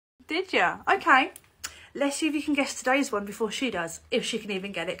Did ya? Okay. Let's see if you can guess today's one before she does, if she can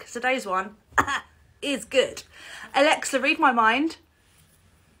even get it, because today's one is good. Alexa, read my mind.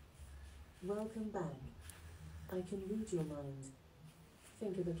 Welcome back. I can read your mind.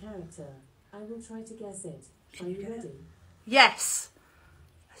 Think of a character. I will try to guess it. Are you ready? Yes.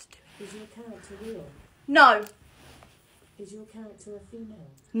 Let's do it. Is your character real? No. Is your character a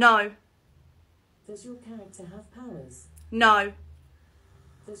female? No. Does your character have powers? No.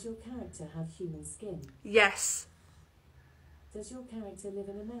 Does your character have human skin? Yes. Does your character live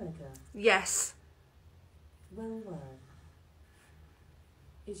in America? Yes. Well.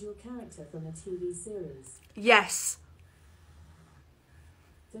 Is your character from a TV series? Yes.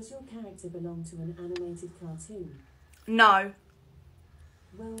 Does your character belong to an animated cartoon? No.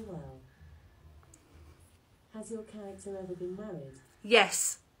 Well. Has your character ever been married?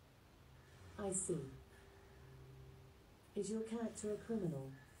 Yes. I see. Is your character a criminal?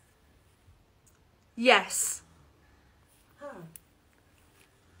 Yes. Ha!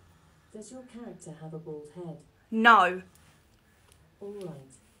 Does your character have a bald head? No. All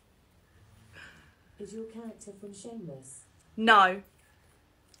right. Is your character from Shameless? No.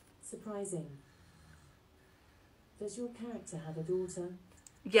 Surprising. Does your character have a daughter?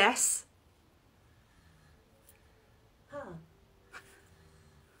 Yes. Ha!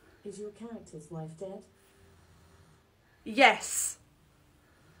 Is your character's wife dead? Yes.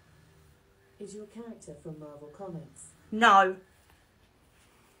 Is your character from Marvel Comics? No.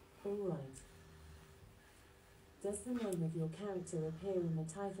 All right. Does the name of your character appear in the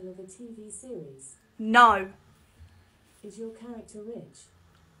title of a TV series? No. Is your character rich?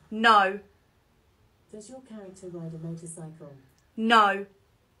 No. Does your character ride a motorcycle? No.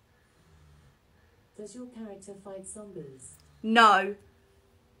 Does your character fight zombies? No.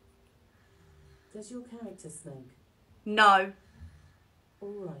 Does your character smoke? No.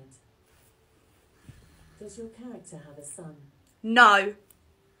 All right. Does your character have a son? No.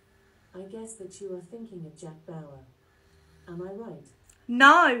 I guess that you are thinking of Jack Bauer. Am I right?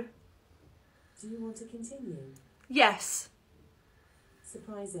 No. Do you want to continue? Yes.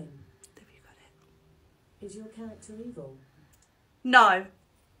 Surprising. Have you got it? Is your character evil? No.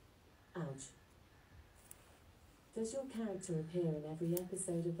 Ouch. Does your character appear in every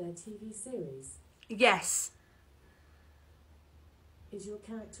episode of their TV series? Yes. Is your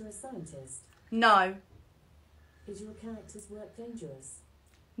character a scientist? No. Is your character's work dangerous?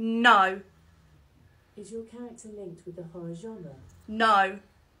 No. Is your character linked with the horror genre? No.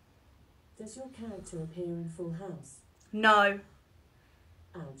 Does your character appear in Full House? No.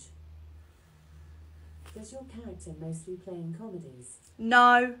 Ouch. Does your character mostly play in comedies?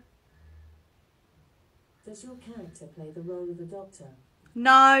 No. Does your character play the role of a doctor?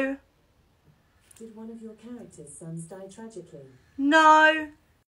 No. Did one of your character's sons die tragically? No.